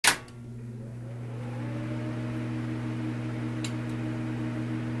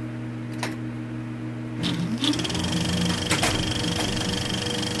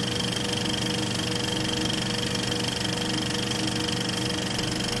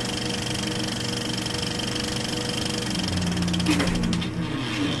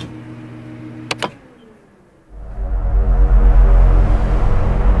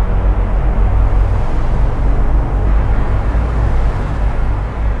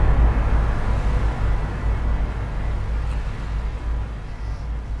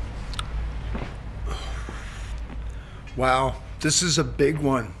Wow, this is a big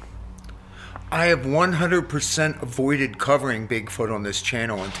one. I have 100% avoided covering Bigfoot on this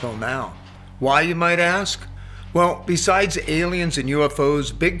channel until now. Why, you might ask? Well, besides aliens and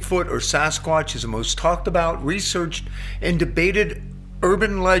UFOs, Bigfoot or Sasquatch is the most talked about, researched, and debated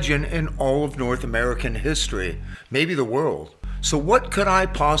urban legend in all of North American history, maybe the world. So what could I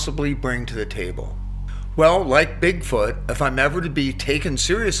possibly bring to the table? Well, like Bigfoot, if I'm ever to be taken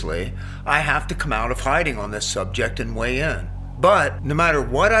seriously, I have to come out of hiding on this subject and weigh in. But no matter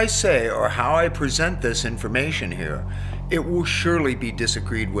what I say or how I present this information here, it will surely be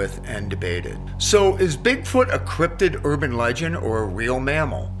disagreed with and debated. So is Bigfoot a cryptid urban legend or a real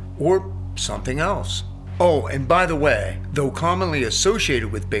mammal? Or something else? Oh, and by the way, though commonly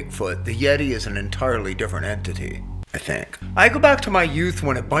associated with Bigfoot, the Yeti is an entirely different entity, I think. I go back to my youth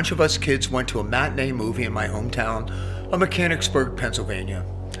when a bunch of us kids went to a matinee movie in my hometown of Mechanicsburg, Pennsylvania.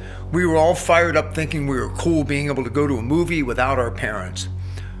 We were all fired up thinking we were cool being able to go to a movie without our parents.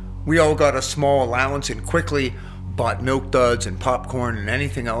 We all got a small allowance and quickly bought milk duds and popcorn and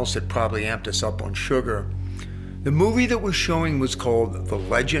anything else that probably amped us up on sugar. The movie that was showing was called The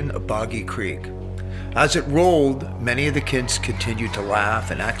Legend of Boggy Creek. As it rolled, many of the kids continued to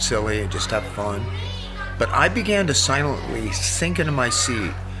laugh and act silly and just have fun. But I began to silently sink into my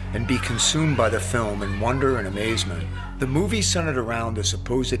seat and be consumed by the film in wonder and amazement. The movie centered around the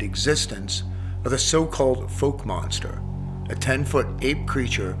supposed existence of the so-called folk monster, a 10-foot ape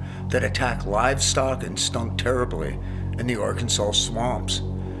creature that attacked livestock and stunk terribly in the Arkansas swamps.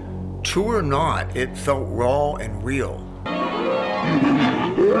 True or not, it felt raw and real.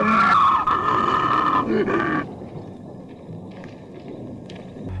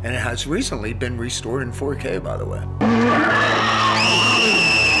 And it has recently been restored in 4K, by the way.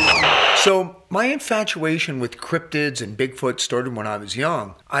 So my infatuation with cryptids and Bigfoot started when I was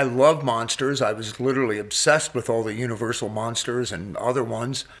young. I love monsters. I was literally obsessed with all the Universal monsters and other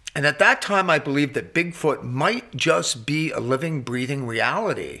ones. And at that time, I believed that Bigfoot might just be a living, breathing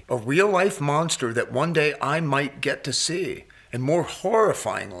reality, a real-life monster that one day I might get to see, and more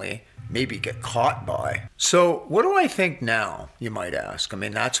horrifyingly, maybe get caught by. So what do I think now, you might ask? I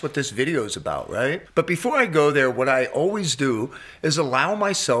mean, that's what this video is about, right? But before I go there, what I always do is allow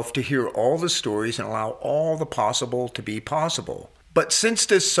myself to hear all the stories and allow all the possible to be possible. But since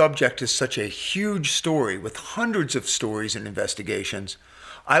this subject is such a huge story with hundreds of stories and investigations,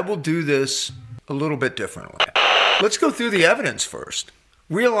 I will do this a little bit differently. Let's go through the evidence first.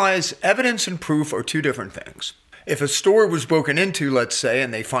 Realize evidence and proof are two different things. If a store was broken into, let's say,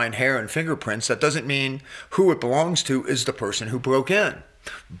 and they find hair and fingerprints, that doesn't mean who it belongs to is the person who broke in.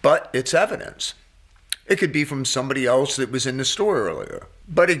 But it's evidence. It could be from somebody else that was in the store earlier.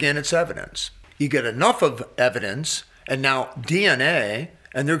 But again, it's evidence. You get enough of evidence, and now DNA,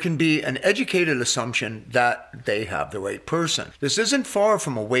 and there can be an educated assumption that they have the right person. This isn't far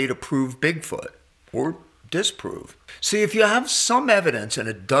from a way to prove Bigfoot, or disprove. See, if you have some evidence and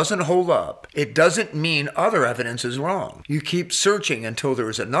it doesn't hold up, it doesn't mean other evidence is wrong. You keep searching until there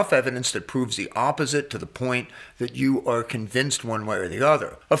is enough evidence that proves the opposite to the point that you are convinced one way or the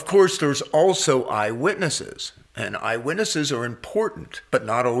other. Of course, there's also eyewitnesses, and eyewitnesses are important, but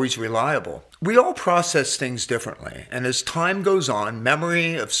not always reliable. We all process things differently, and as time goes on,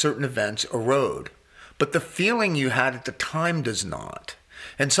 memory of certain events erode, but the feeling you had at the time does not.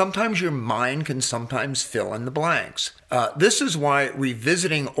 And sometimes your mind can sometimes fill in the blanks. This is why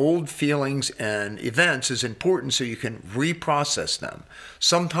revisiting old feelings and events is important so you can reprocess them.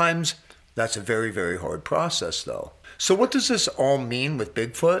 Sometimes that's a very, very hard process though. So what does this all mean with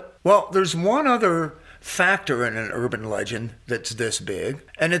Bigfoot? Well, there's one other factor in an urban legend that's this big,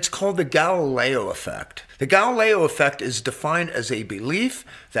 and it's called the Galileo effect. The Galileo effect is defined as a belief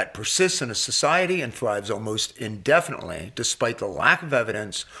that persists in a society and thrives almost indefinitely despite the lack of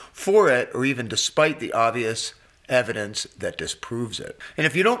evidence for it or even despite the obvious evidence that disproves it. And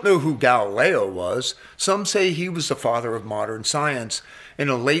if you don't know who Galileo was, some say he was the father of modern science. In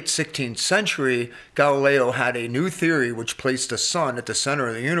the late 16th century, Galileo had a new theory which placed the sun at the center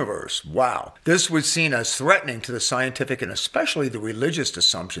of the universe. Wow. This was seen as threatening to the scientific and especially the religious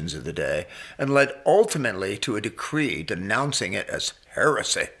assumptions of the day and led ultimately to a decree denouncing it as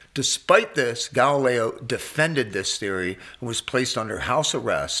heresy. Despite this, Galileo defended this theory and was placed under house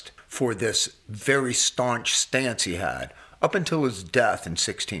arrest for this very staunch stance he had up until his death in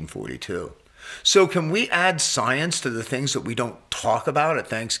 1642. So can we add science to the things that we don't talk about at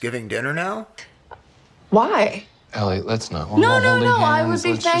Thanksgiving dinner now? Why? Ellie, let's not. No, I would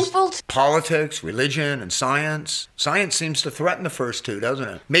be thankful. Politics, religion, and science. Science seems to threaten the first two, doesn't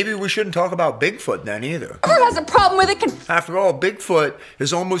it? Maybe we shouldn't talk about Bigfoot then either. Who has a problem with it? After all, Bigfoot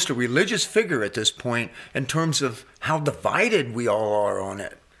is almost a religious figure at this point in terms of how divided we all are on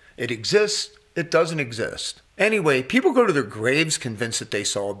it. It exists, it doesn't exist. Anyway, people go to their graves convinced that they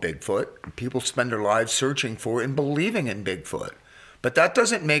saw Bigfoot. People spend their lives searching for and believing in Bigfoot. But that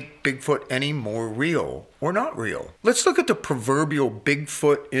doesn't make Bigfoot any more real or not real. Let's look at the proverbial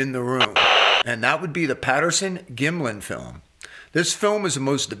Bigfoot in the room. And that would be the Patterson-Gimlin film. This film is the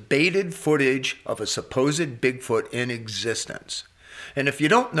most debated footage of a supposed Bigfoot in existence. And if you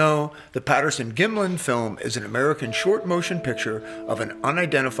don't know, the Patterson-Gimlin film is an American short motion picture of an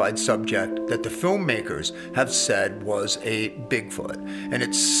unidentified subject that the filmmakers have said was a Bigfoot. And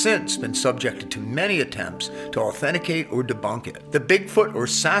it's since been subjected to many attempts to authenticate or debunk it. The Bigfoot or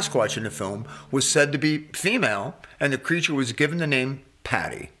Sasquatch in the film was said to be female, and the creature was given the name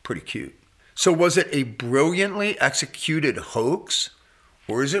Patty. Pretty cute. So was it a brilliantly executed hoax,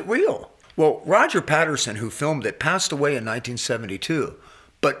 or is it real? Well, Roger Patterson, who filmed it, passed away in 1972.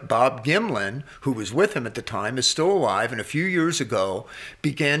 But Bob Gimlin, who was with him at the time, is still alive and a few years ago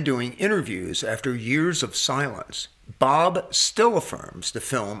began doing interviews after years of silence. Bob still affirms the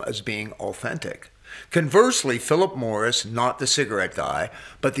film as being authentic. Conversely, Philip Morris, not the cigarette guy,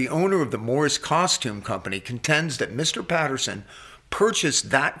 but the owner of the Morris Costume Company, contends that Mr. Patterson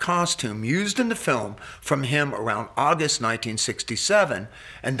purchased that costume used in the film from him around August 1967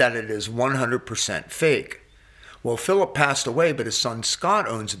 and that it is 100% fake. Well, Philip passed away, but his son Scott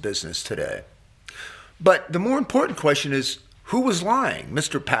owns a business today. But the more important question is, who was lying,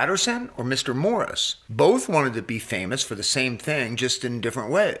 Mr. Patterson or Mr. Morris? Both wanted to be famous for the same thing, just in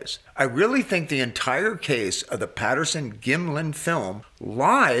different ways. I really think the entire case of the Patterson-Gimlin film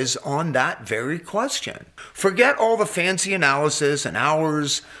lies on that very question. Forget all the fancy analysis and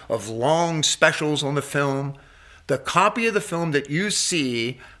hours of long specials on the film. The copy of the film that you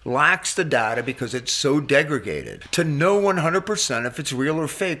see lacks the data because it's so degraded to know 100% if it's real or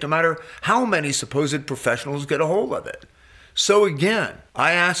fake, no matter how many supposed professionals get a hold of it. So again,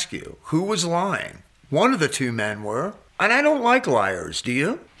 I ask you, who was lying? One of the two men were, and I don't like liars, do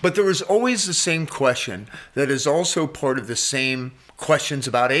you? But there is always the same question that is also part of the same questions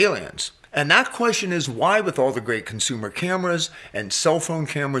about aliens. And that question is, why, with all the great consumer cameras and cell phone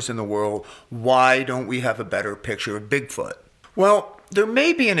cameras in the world, why don't we have a better picture of Bigfoot? Well, there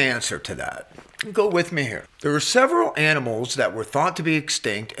may be an answer to that. Go with me here. There are several animals that were thought to be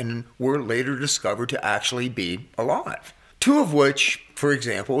extinct and were later discovered to actually be alive. Two of which, for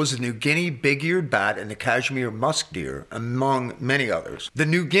example, was the New Guinea big-eared bat and the Kashmir musk deer, among many others. The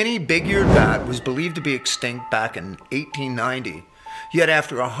New Guinea big-eared bat was believed to be extinct back in 1890. Yet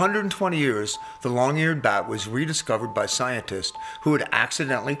after 120 years, the long-eared bat was rediscovered by scientists who had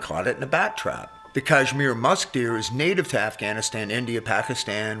accidentally caught it in a bat trap. The Kashmir musk deer is native to Afghanistan, India,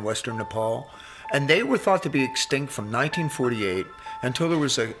 Pakistan, western Nepal, and they were thought to be extinct from 1948 until there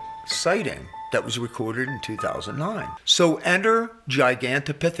was a sighting that was recorded in 2009. So enter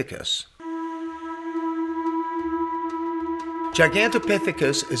Gigantopithecus.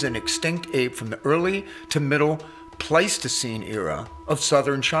 Gigantopithecus is an extinct ape from the early to middle Pleistocene era of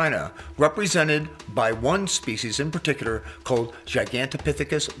southern China, represented by one species in particular called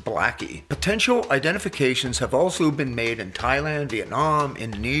Gigantopithecus blacki. Potential identifications have also been made in Thailand, Vietnam,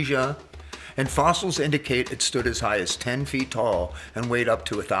 Indonesia, and fossils indicate it stood as high as 10 feet tall and weighed up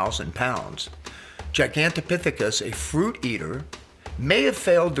to 1,000 pounds. Gigantopithecus, a fruit eater, may have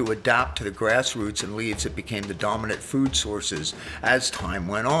failed to adapt to the grass roots and leaves that became the dominant food sources as time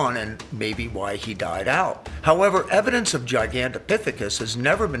went on, and maybe why he died out. However, evidence of Gigantopithecus has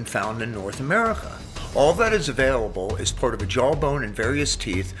never been found in North America. All that is available is part of a jawbone and various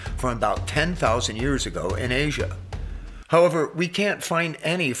teeth from about 10,000 years ago in Asia. However, we can't find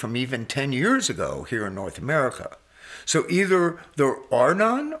any from even 10 years ago here in North America. So either there are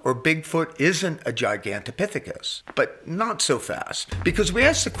none or Bigfoot isn't a Gigantopithecus, but not so fast. Because we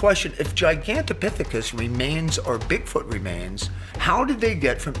ask the question, if Gigantopithecus remains or Bigfoot remains, how did they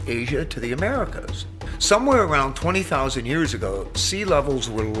get from Asia to the Americas? Somewhere around 20,000 years ago, sea levels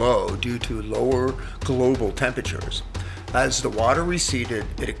were low due to lower global temperatures. As the water receded,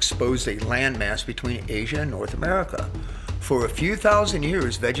 it exposed a landmass between Asia and North America. For a few thousand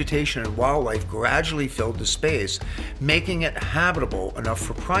years, vegetation and wildlife gradually filled the space, making it habitable enough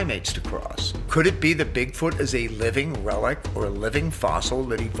for primates to cross. Could it be that Bigfoot is a living relic or a living fossil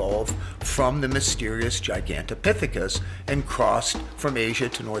that evolved from the mysterious Gigantopithecus and crossed from Asia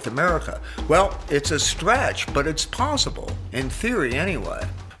to North America? Well, it's a stretch, but it's possible, in theory anyway.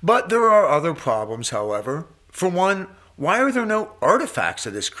 But there are other problems, however. For one, why are there no artifacts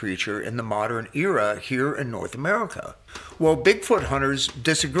of this creature in the modern era here in North America? Well, Bigfoot hunters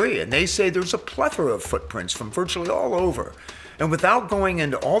disagree, and they say there's a plethora of footprints from virtually all over. And without going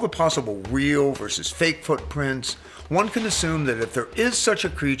into all the possible real versus fake footprints, one can assume that if there is such a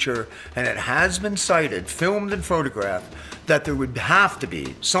creature and it has been sighted, filmed, and photographed, that there would have to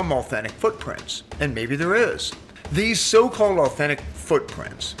be some authentic footprints. And maybe there is. These so-called authentic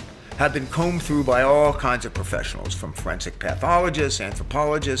footprints have been combed through by all kinds of professionals, from forensic pathologists,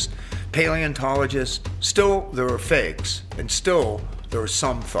 anthropologists, paleontologists. Still, there are fakes, and still, there are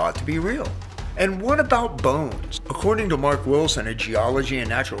some thought to be real. And what about bones? According to Mark Wilson, a geology and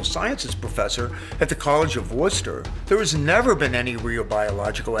natural sciences professor at the College of Worcester, there has never been any real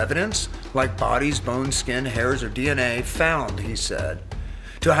biological evidence, like bodies, bones, skin, hairs, or DNA, found, he said.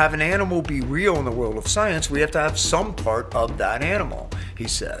 To have an animal be real in the world of science, we have to have some part of that animal, he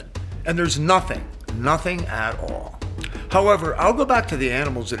said. And there's nothing at all. However, I'll go back to the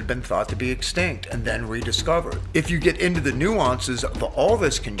animals that have been thought to be extinct and then rediscovered. If you get into the nuances of all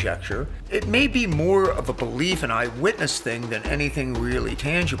this conjecture, it may be more of a belief and eyewitness thing than anything really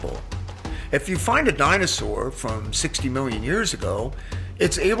tangible. If you find a dinosaur from 60 million years ago,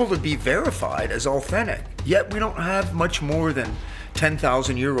 it's able to be verified as authentic, yet we don't have much more than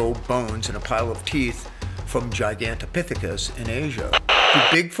 10,000-year-old bones and a pile of teeth from Gigantopithecus in Asia. Do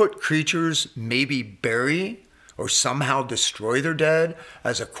Bigfoot creatures maybe bury or somehow destroy their dead,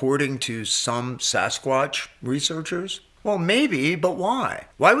 as according to some Sasquatch researchers? Well, maybe, but why?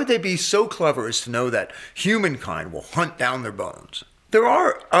 Why would they be so clever as to know that humankind will hunt down their bones? There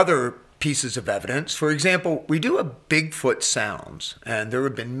are other pieces of evidence. For example, we do have Bigfoot sounds, and there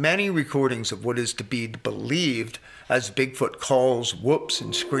have been many recordings of what is to be believed as Bigfoot calls, whoops,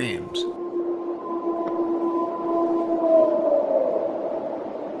 and screams.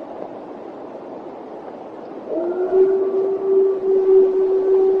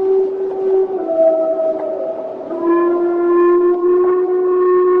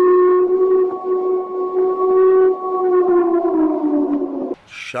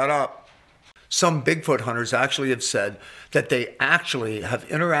 Shut up. Some Bigfoot hunters actually have said that they actually have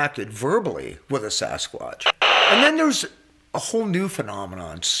interacted verbally with a Sasquatch. And then there's a whole new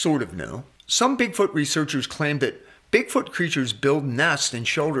phenomenon, sort of new. Some Bigfoot researchers claim that Bigfoot creatures build nests and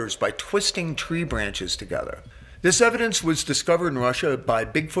shelters by twisting tree branches together. This evidence was discovered in Russia by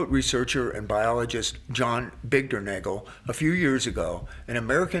Bigfoot researcher and biologist John Bigdernagel a few years ago, and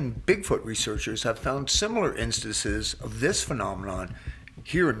American Bigfoot researchers have found similar instances of this phenomenon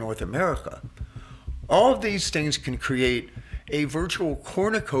here in North America. All of these things can create a virtual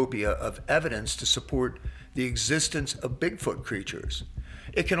cornucopia of evidence to support the existence of Bigfoot creatures.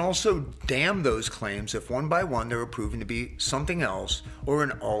 It can also damn those claims if one by one they are proven to be something else or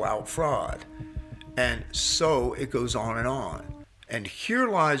an all-out fraud. And so it goes on and on. And here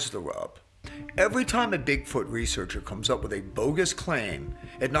lies the rub. Every time a Bigfoot researcher comes up with a bogus claim,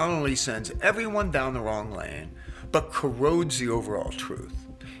 it not only sends everyone down the wrong lane, but corrodes the overall truth.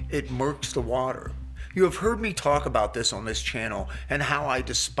 It murks the water. You have heard me talk about this on this channel and how I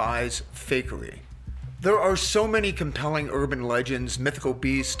despise fakery. There are so many compelling urban legends, mythical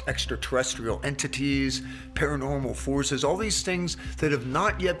beasts, extraterrestrial entities, paranormal forces, all these things that have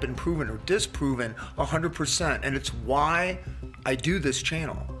not yet been proven or disproven 100%, and it's why I do this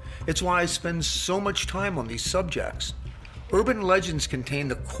channel. It's why I spend so much time on these subjects. Urban legends contain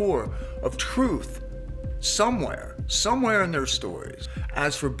the core of truth somewhere in their stories.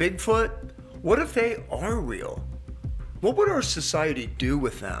 As for Bigfoot, what if they are real? What would our society do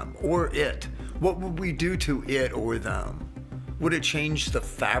with them, or it? What would we do to it or them? Would it change the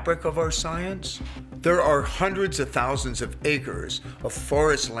fabric of our science? There are hundreds of thousands of acres of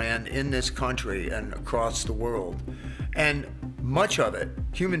forest land in this country and across the world, and much of it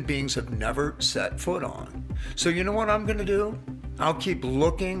human beings have never set foot on. So you know what I'm gonna do? I'll keep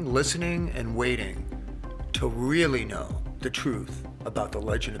looking, listening, and waiting to really know the truth about the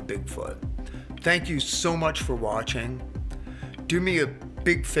legend of Bigfoot. Thank you so much for watching. Do me a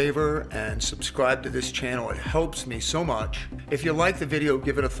big favor and subscribe to this channel. It helps me so much. If you like the video,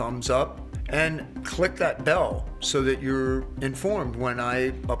 give it a thumbs up and click that bell so that you're informed when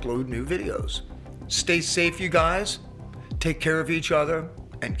I upload new videos. Stay safe, you guys. Take care of each other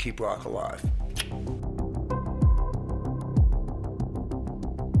and keep rock alive.